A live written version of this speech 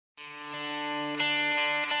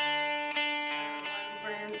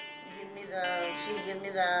She gave me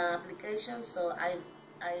the application, so I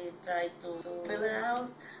tried to fill it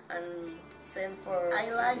out and send for.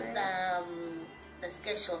 I like the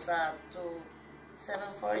schedules to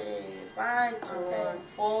 7:45 to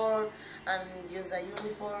 4 and use the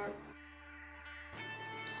uniform.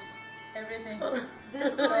 Everything.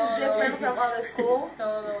 This school is different from other school.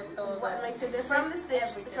 Todo. What makes it different?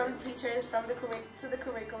 From teachers, from the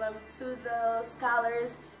curriculum, to the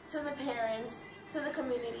scholars, to the parents, to the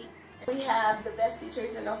community. We have the best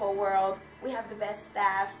teachers in the whole world. We have the best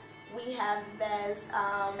staff. We have the best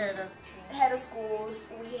head of schools.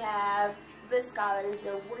 We have the best scholars.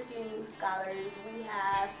 They're working scholars. We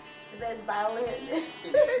have the best violinists.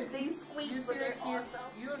 They squeak, but they're awesome.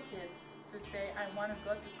 Your kids, to say, I want to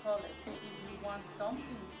go to college. If you want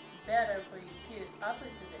something better for your kids, after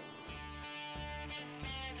today.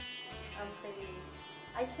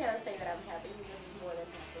 I cannot say that I'm happy because it's more than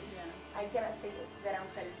happy. Yeah. I cannot say that I'm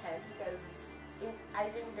content because I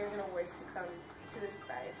think there's no words to come to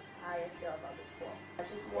describe how I feel about the school.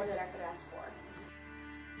 Which is more than I could ask for.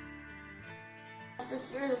 After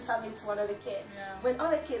hearing them talking to another kid, when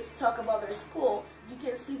other kids talk about their school, you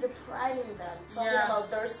can see the pride in them talking about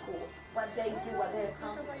their school, what they do, what they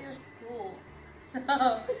accomplish. Talk about your school, so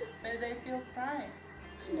but they feel pride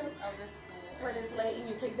of the school. When it's late and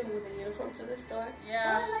you take them with the uniform to the store.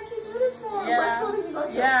 Yeah. Oh, I like your uniform. Yeah. What school did you go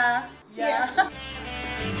to? Yeah.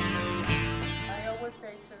 I always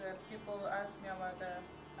say to the people who ask me about the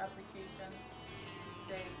applications,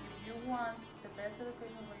 say, if you want the best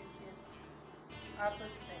education for your kids, apply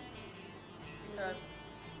today. Because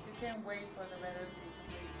you can't wait for the better education